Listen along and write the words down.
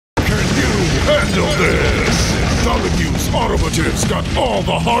Handle this! Delahue's Automotives got all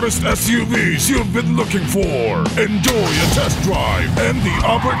the hottest SUVs you've been looking for. Enjoy a test drive and the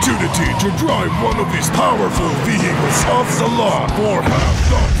opportunity to drive one of these powerful vehicles off the lot for half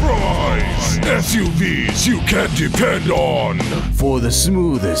the price. SUVs you can depend on. For the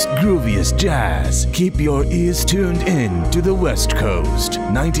smoothest, grooviest jazz, keep your ears tuned in to the West Coast.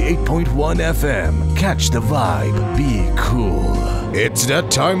 98.1 FM. Catch the vibe. Be cool. It's that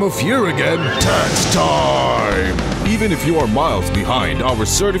time of year again. Tax time! Even if you are miles behind, our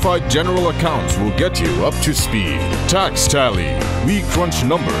certified general accounts will get you up to speed. Tax Tally. We crunch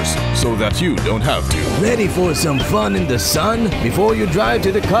numbers so that you don't have to. Ready for some fun in the sun? Before you drive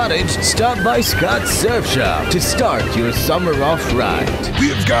to the cottage, stop by Scott's Surf Shop to start your summer off right.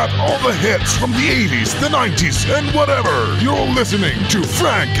 We've got all the hits from the 80s, the 90s, and whatever. You're listening to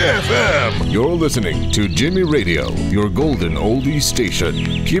Frank FM. You're listening to Jimmy Radio, your golden oldie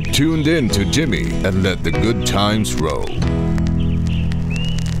station. Keep tuned in to Jimmy and let the good times roll.